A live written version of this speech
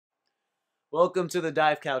Welcome to the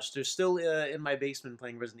dive couch. They're still in my basement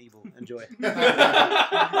playing Resident Evil. Enjoy.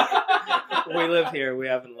 We live here. We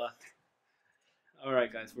haven't left. All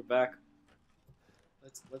right, guys, we're back.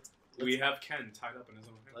 Let's we have Ken tied up in his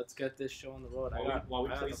own house. Let's get this show on the road. While we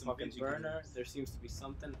I play got a some fucking Benji burner. games. There seems to be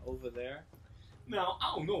something over there. Now,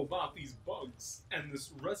 I don't know about these bugs and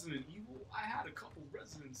this Resident Evil. I had a couple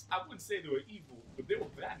residents. I wouldn't say they were evil, but they were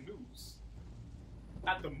bad news.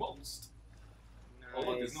 At the most. Nice. Oh,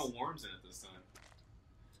 look, there's no worms in it this time.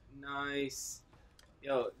 Nice.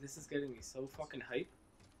 Yo, this is getting me so fucking hype.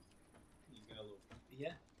 You got a little...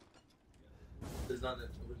 Yeah. There's not that.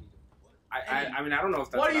 What are you doing? I mean, I don't know if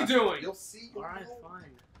that's... What are you doing? You'll see. Alright, fine.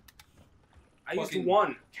 I Fucking used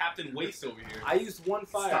one. Captain Waste over here. I used one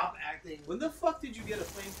fire. Stop acting. When the fuck did you get a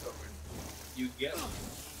flamethrower? You get one.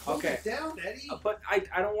 Hold Okay. it down, Eddie. But I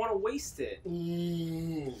don't want to waste it.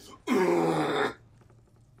 Ooh. I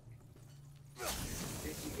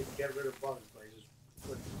think you can get rid of bugs by just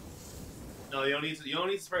putting. No, you don't need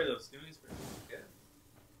to spray those. You don't need to spray those. Yeah.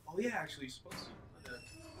 Oh yeah, actually, you're supposed to.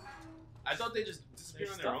 I thought they just disappear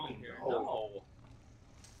on their own. Here. Oh. No.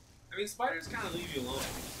 I mean, spiders kind of leave you alone.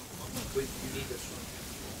 But you need this one.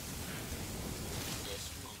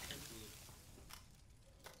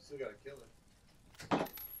 Still gotta kill it.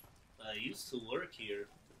 I used to work here,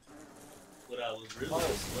 but I was really Oh. a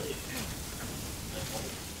slave.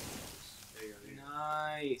 There you go.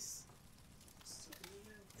 Nice.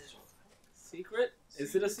 Secret?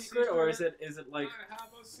 Is it a secret or is it like I have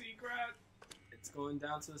a secret. it's going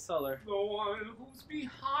down to the cellar? The one who's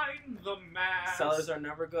behind the mask. Cellars are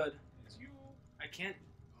never good. It's you. I can't.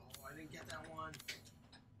 Oh, I didn't get that one.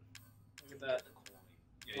 Look at that.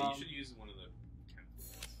 Yeah, you should use one of the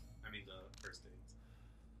chemicals. I mean, the first aids.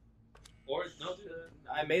 Or no,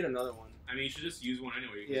 I made another one. I mean, you should just use one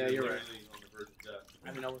anyway. 'Cause Yeah, you're you're right. literally on the verge of death.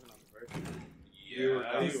 I mean, I wasn't on the verge.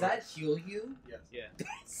 Yeah. Does that heal you? Yeah.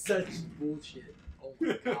 Such bullshit. Oh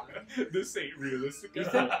my god. This ain't realistic.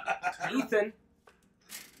 Ethan? Ethan.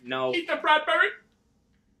 No, Eat the Bradbury.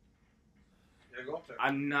 Yeah, go up there.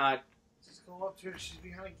 I'm not. Just go up to her. She's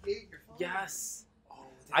behind a gate. You're fine. Yes. Oh,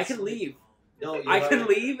 I can leave. No, you I have can to-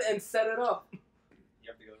 leave and set it up. You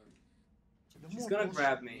have to go. She's gonna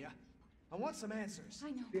grab me. I want some answers.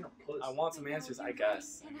 I know. Being a puss. I want some answers, I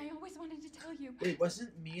guess. And I always wanted to tell you. Wait,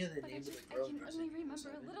 wasn't Mia the But name of the I girl? can only remember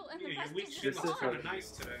a little, and the Yeah, rest your weak is shit This is is kind for- of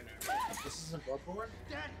nice today. This isn't Bloodborne?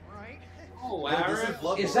 That right? Oh, Wait, this Aaron. is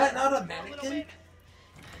Bloodborne. Is Is that that not a A little mannequin? bit.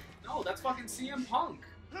 No, that's fucking CM Punk.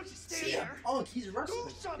 Don't you stand Yeah. there. Oh, he's wrestling.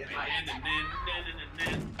 Do something. Yeah.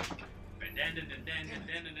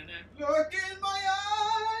 Look in my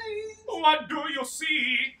eyes. What do you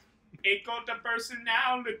see? Echo the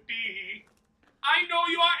personality. I know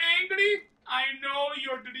you are angry. I know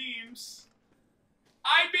your dreams.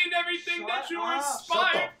 I've been everything that you Shut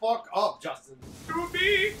aspire the fuck up, Justin. to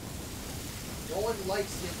be. No one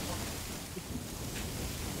likes him.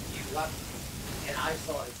 He left, and I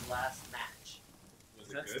saw his last match. Was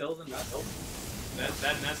Is that still the nest?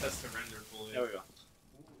 That nest has to render fully. There we go.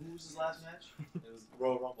 Who was his last match? It was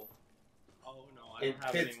Royal Rumble Oh no, I in don't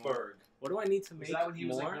have it anymore. Pittsburgh. What do I need to Was make that when he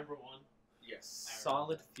was more? like #1? Yes.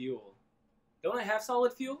 Solid fuel. Don't I have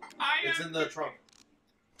solid fuel? I It's am in the trunk.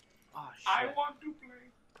 Oh shit. I want to play.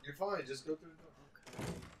 You're fine. Just go through the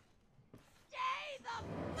door. Stay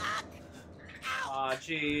the fuck out! Aw,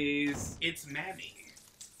 jeez. It's Mammy.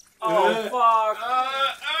 Oh fuck.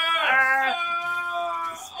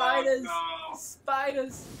 Spiders. Oh, no.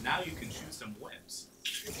 Spiders. Now you can shoot some webs.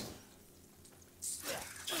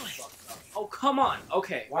 Oh come on.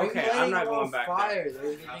 Okay. Why okay. are you I'm lighting not them going on back fire? there.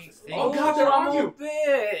 They're getting Oh, God, they're on I'm you. a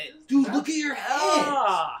bit. Dude, look at your head.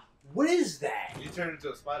 Ah. What is that? You turned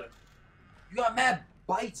into a spider. You got mad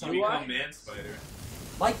bites on You you. become man spider.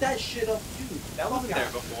 Light that shit up too. That wasn't Fuck there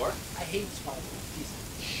out. before. I hate spiders. Piece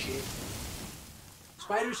of shit.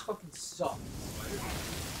 Spiders fucking suck.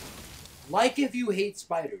 Like if you hate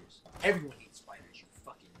spiders. Everyone hates spiders, you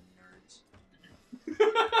fucking nerds.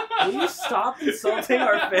 Will you stop insulting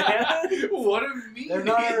our fans? What a mean.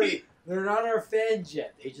 They're not our fans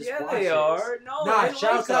yet. They just Yeah, watch they us. are. No, Nah, they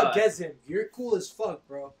shouts like out us. Gezim. You're cool as fuck,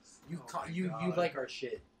 bro. You Oh my you God. like our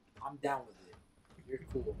shit. I'm down with it. You're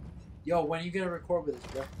cool. Yo, when are you gonna record with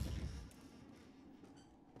us, bro?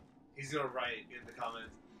 He's gonna write in the comments,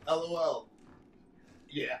 LOL.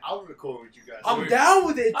 Yeah, I'll record with you guys. I'm We're- down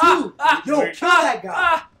with it too. Yo, kill that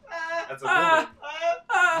guy. That's a woman.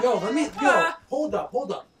 Yo, yo, hold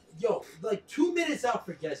up. Yo, like 2 minutes out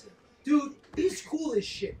for Gezim. Dude, he's cool as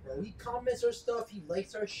shit, bro. He comments our stuff. He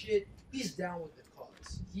likes our shit. He's down with the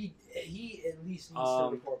cause. He at least needs to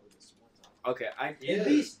record with us one time. Okay, At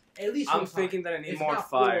least I'm one time. thinking that I need It's more not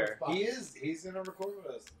 4 or fire. 5. He's gonna record with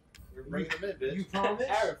us. We're bringing them in, bitch. You promise?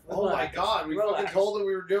 Arif, Oh my relax. god, we Relax. fucking told them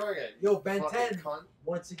we were doing it. Yo, Ben Fucking 10. cunt.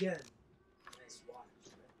 Once again. Nice watch.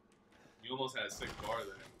 You almost had a sick bar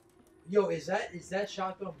there. Yo, is that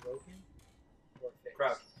shotgun broken? Or fixed?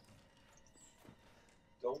 Crouch.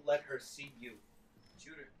 Don't let her see you.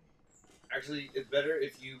 Shoot her. Actually, it's better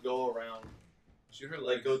if you go around. Shoot her Like,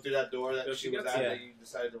 legs. go through that door that Yo, she she was gets- at yeah. that you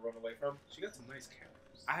decided to run away from. She got some nice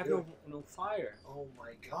carrots. I have no fire. Oh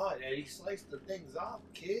my god, and he sliced the things off,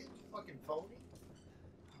 kid. You fucking phony.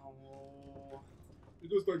 Oh. He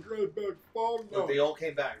does the great big phone. Look, they all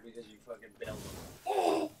came back because you fucking bailed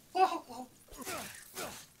them.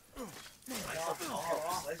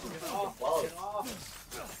 Get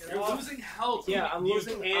off. You're losing health. Yeah, You- I'm you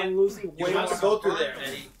losing. can't- I'm losing You way have more. to go through there,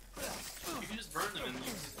 Eddie. You can just burn them and you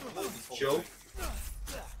just live this whole Joke. thing.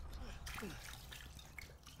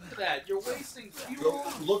 Look at that. You're wasting Go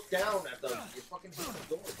fuel. look down at the. You fucking hit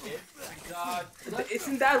the door, kid. Oh my god.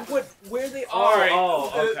 Isn't that where they are? Alright.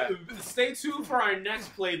 Oh, okay. Stay tuned for our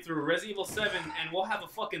next playthrough, Resident Evil 7, and we'll have a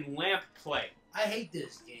fucking lamp play. I hate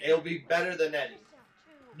this game. It'll be better than Eddie.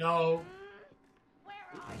 No.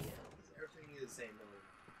 Everything is the same.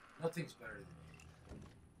 Though. Nothing's better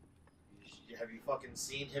than Have you fucking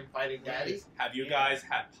seen him fighting Daddy? Have you Yeah. guys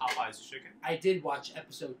had Popeye's chicken? I did watch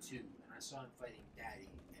episode 2, and I saw him fighting Daddy.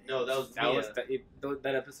 And No, that was That Mia. was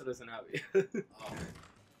that episode isn't out yet. Oh.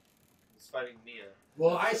 He's fighting Mia.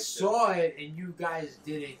 Well, I saw it, and you guys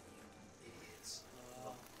didn't. You idiots.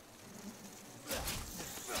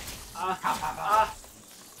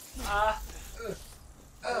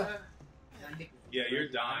 Yeah, you're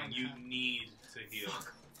dying. You need to heal.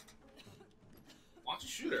 Why don't you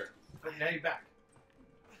shoot her? Now you're back.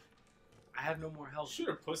 I have no more health. Shoot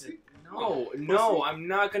her, pussy. No, no, I'm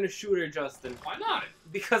not gonna shoot her, Justin. Why not?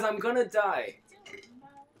 Because I'm gonna die.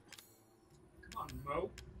 Come on, Mo.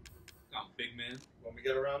 Come on, big man. Want me to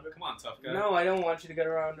get around her? Come on, tough guy. No, I don't want you to get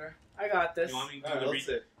around her. I got this. You want me to do Alright, the let's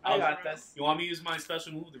reach? see. I got this. You want me to use my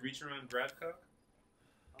special move, the reach around grab cock?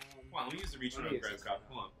 Come on, let me use the reach Let me around use grab this. cock.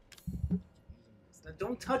 Come on.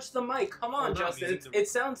 Don't touch the mic. Come on, Hold on, I'm Justin. using the- It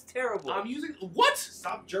sounds terrible. I'm using what?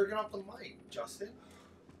 Stop jerking off the mic, Justin.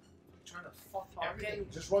 I'm trying to fuck Fucking- everything.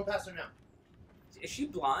 Just run past her now. Is she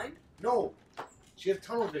blind? No. She has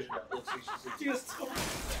tunnel vision now. Let's see. She has tunnel-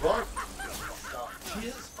 Run.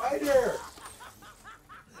 She's a spider!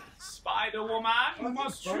 Spider Woman, you Fucking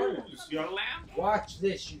must spider. choose your lamp. Watch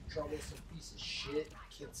this, you troublesome piece of shit.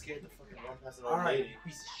 Kid scared to fucking run past an old Alright, lady. you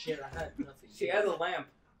piece of shit. I had nothing. She has a lamp.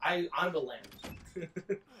 I'm the lamp. Let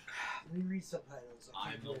me read subtitles. I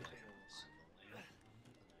I'm can't the read lamp. subtitles.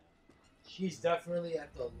 She's definitely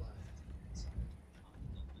at the left.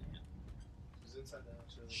 She's inside the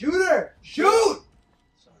house. Shoot her! Shoot!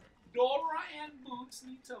 Sorry. Dora and Boots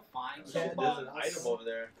need to find Okay, There's an somebody. item over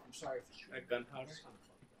there. I'm sorry for screaming. Like gunpowder?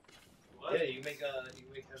 What? Yeah, you make heavy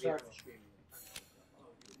I'm sorry ammo. for screaming.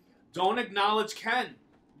 Don't acknowledge Ken.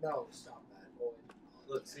 No, stop that, boy.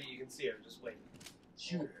 Look, see, you can see her. Just wait.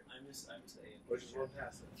 Shoot her. I miss A. Or just run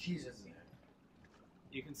past her. She's in there.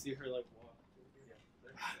 You can see her like walk.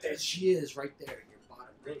 There she is, right there in your bottom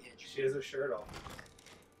right hand. She has her shirt off.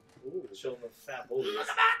 Ooh. Showing the fat booties.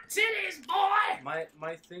 Titties, boy.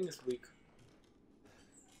 My thing is weak.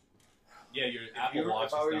 Yeah, your If Apple Watch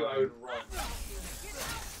if I were is you, I dying. would run.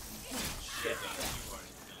 Shit,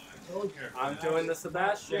 I told you. I'm doing the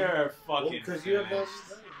Sebastian. You're fucking. Because you have that.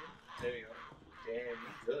 finished. There you go. Damn, you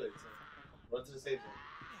good. Run to the safe zone.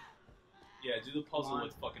 Yeah, do the puzzle Come on.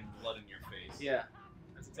 with fucking blood in your face. Yeah,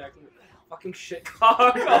 that's exactly what. Fucking shit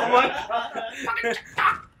cock. Oh my.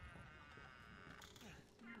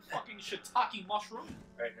 Fucking shiitake mushroom.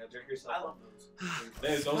 Alright, now drink yourself. I love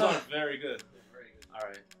those. Those are very good. They're very good.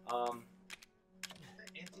 All right.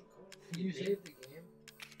 Can you save the game?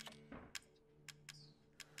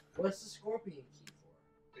 What's the scorpion key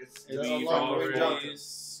for? It's We've the unlock already Johnson.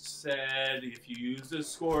 said if you use the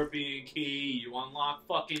Scorpion key, you unlock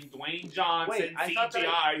fucking Dwayne Johnson Wait, I thought that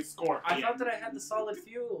CGI Scorpion. I thought that I had the solid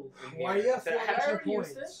fuel. in Why here. do you have Did I 400 already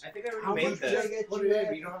use points? it? I think I already How made much this. did I get Put you it in, at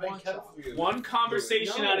but you don't have any one kettle shot? for you. One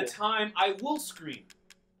conversation No. at a time, I will scream.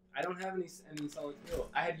 I don't have any solid fuel.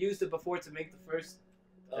 I had used it before to make the first.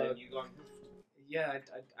 Then you gone. Yeah,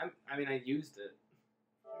 I mean, I used it.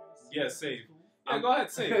 Yeah, save. Yeah, go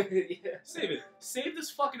ahead, save it. Yeah. Save it. Save this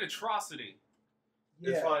fucking atrocity.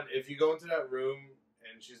 It's Yeah. fine. If you go into that room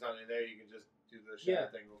and she's not in there, you can just do the shadow Yeah.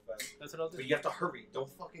 thing real fast. That's what I'll do. But you have to hurry. Don't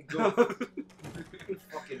fucking go.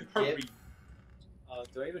 Fucking Hurry. dip.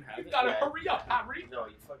 Do I even have You it? gotta Yeah. hurry up, Harry. No,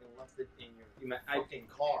 you fucking left it in your I, fucking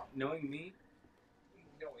car. knowing me,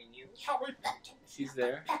 Knowing you. Harry. she's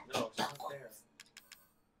there. No, it's not there.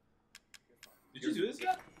 Did you do this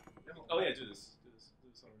yet? No. Oh yeah, do this. Do this. Do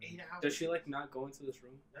this already. 8 hours. Does she like not go into this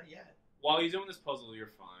room? Not yet. While you're doing this puzzle, you're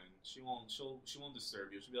fine. She won't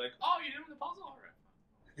disturb you. She'll be like, "Oh, you're doing the puzzle, all right."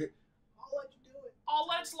 I'll let you do it. I'll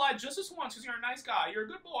let slide just this once because you're a nice guy. You're a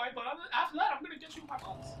good boy, but after that, I'm gonna get you my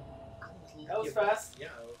buns. That was fast. Yeah,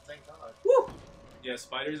 well, thank God. Woo! Yeah,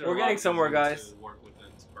 spiders are. We're a lot getting somewhere, easier guys. To work with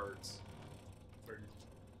than birds.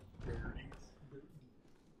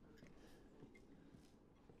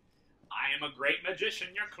 I am a great magician.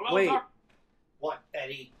 Your clothes Wait. are. What,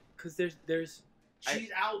 Eddie? Cause there's She's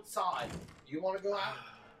outside. You want to go out?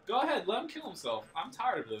 Go ahead, let him kill himself. I'm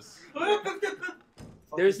tired of this. there's Fucking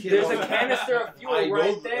there's kid. a canister of fuel I know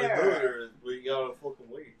right the there. door, but you gotta fucking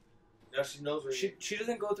wait. Now she knows where She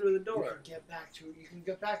doesn't go through the you door. can get back to it. You can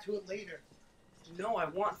get back to it later. No, I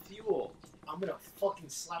want fuel. I'm gonna fucking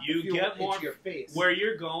slap You the fuel get more into your face. Where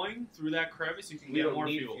you're going through that crevice, you can we get don't more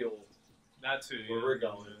need fuel. fuel. That too. Where yeah. we're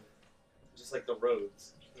going. Just like the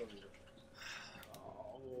roads.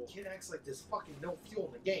 Oh, Kid acts like there's fucking no fuel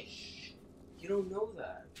in the game. you don't know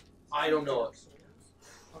that. I don't know it.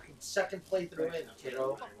 Fucking second playthrough in,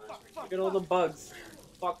 kiddo. Look at all the bugs.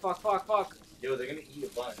 Fuck. Yo, they're gonna eat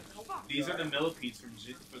a bunch. These are the millipedes from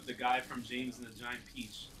the guy from James and the Giant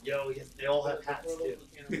Peach. Yo, yes, they all have hats too.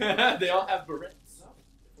 They all have berets.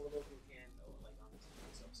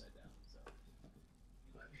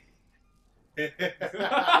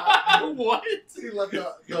 What? He left the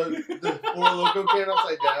Four Loko can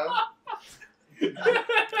upside down.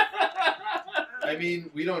 I mean,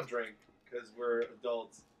 we don't drink because we're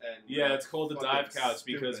adults. And Yeah, it's called the fucking dive couch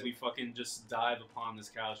because stupid. we fucking just dive upon this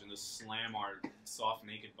couch and just slam our soft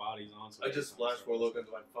naked bodies onto it. I just splashed Four Loko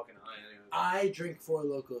into my fucking eye. Anyway. I drink Four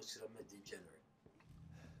Locos because I'm a degenerate.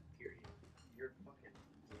 Period. You're fucking.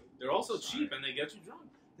 They're also cheap and they get you drunk.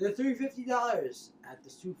 They're $350 at the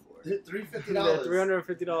Stu for. $350.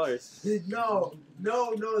 $350. No,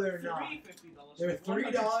 they're not. They're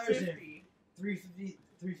 $3 and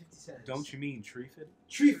 $3.50. Don't you mean tree fit?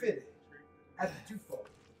 Tree fitted at the twofold.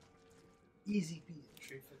 Easy peasy.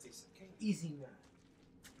 $350. Easy man.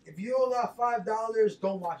 If you don't got $5,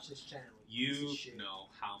 don't watch this channel. You Piece of shit. know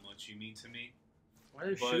how much you mean to me, Why are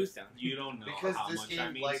their but shoes down? you don't know Because how this much I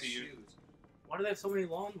game mean likes to you. shoes. Why do they have so many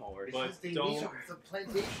lawnmowers? But Because they don't- need the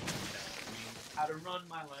plantation. How to run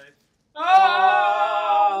my life.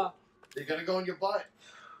 Ah! They're gonna go in your butt.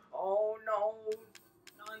 Oh no!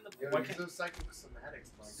 Not in the. Yo, Why use can't- those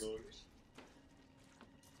psychosomatics, my gosh.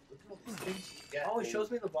 Look at all these things you get. Oh, it shows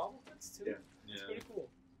me the bobbleheads too. Yeah. Yeah. It's pretty cool.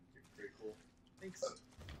 Pretty cool. Thanks.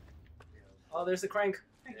 Oh, there's the crank.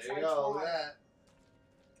 There you go. Look at that.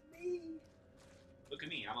 Look at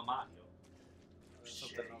me, I'm a Mario. There's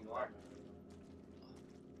something on the line.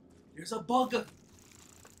 There's a bug.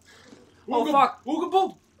 Oh fuck! Ooga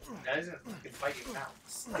boom. That isn't fucking fighting out.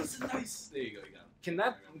 Nice and nice. There you go, you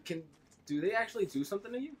got it. Do they actually do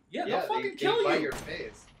something to you? Yeah, they'll fucking they kill bite you. your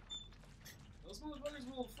face. Those motherfuckers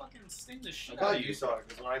will fucking sting the I shit out thought of you you. saw it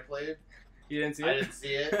because when I played, You didn't see I it? didn't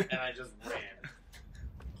see it and I just ran.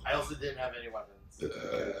 I also didn't have any weapons because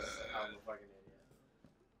I'm a fucking idiot.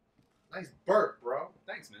 Nice burp, bro.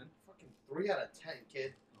 Thanks, man. Fucking 3 out of 10,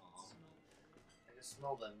 kid. Aw, I just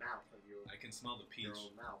smell the mouth of I can smell the peach. your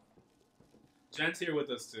own mouth. Jen's here with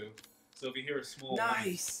us too. So if you hear a small whine,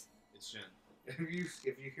 Nice. it's Jen. If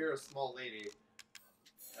you hear a small lady,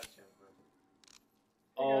 that's Jen, bro.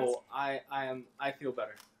 Oh, I feel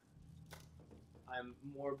better. I'm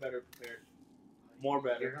better prepared. More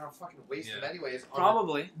You're better. gonna fucking waste Yeah. them anyways.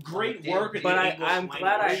 Probably. Great damn work, at but the I- English I'm language.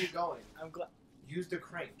 glad Where I- are you going? I'm glad. Use the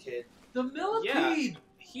crank, kid. The millipede.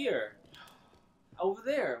 Here. Over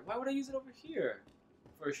there. Why would I use it over here?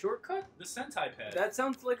 For a shortcut? The Sentai pad. That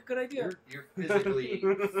sounds like a good idea. You're physically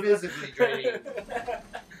draining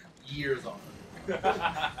years on it.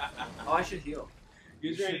 Oh, I should heal.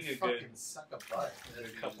 You're You draining should a good fucking suck a butt.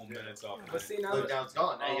 couple minutes off. But see, now Look, that... now it's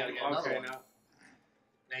gone. Now you gotta get another okay, one. now...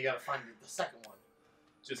 Now you gotta find the second one.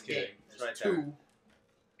 Just kidding. It's It's right two there.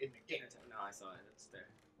 in the game. No, I saw it. It's there.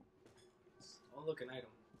 Oh, look, an item.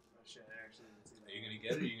 Oh shit, I actually didn't see Are that. you gonna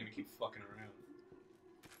get it or are you gonna keep fucking around?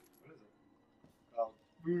 What is it? Oh,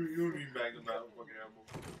 you don't need Magnum out, fucking animal.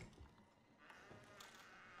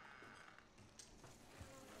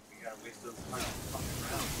 We gotta waste those fucking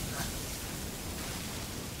rounds.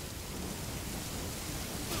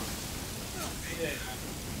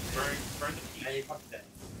 Burn the peach. And you fucked that.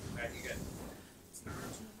 Alright, you good.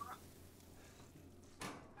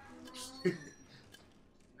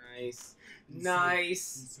 Nice.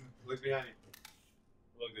 Nice. Look behind you.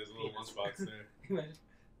 Look, there's a little lunchbox there. Imagine.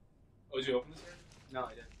 Oh, did you open this? No, I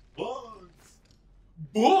didn't. Bugs!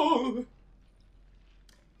 Bug!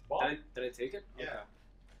 Did I take it? Yeah. Okay.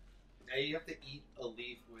 Now you have to eat a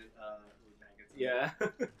leaf with maggots Yeah.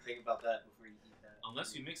 Think about that before you eat that.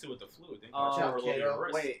 Unless you mix it with the fluid, then Oh, you're overloading Kato. your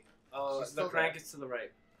wrist. Wait. She's The still crank there. is to the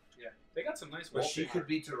right. They got some nice But wallpaper. she could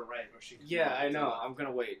be to the right, or she could Yeah, be I to know. the I'm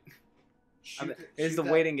gonna wait. Shoot It's the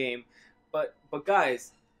that- waiting game. But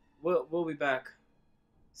guys, we'll be back.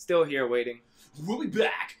 Still here waiting. We'll be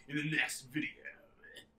back in the next video.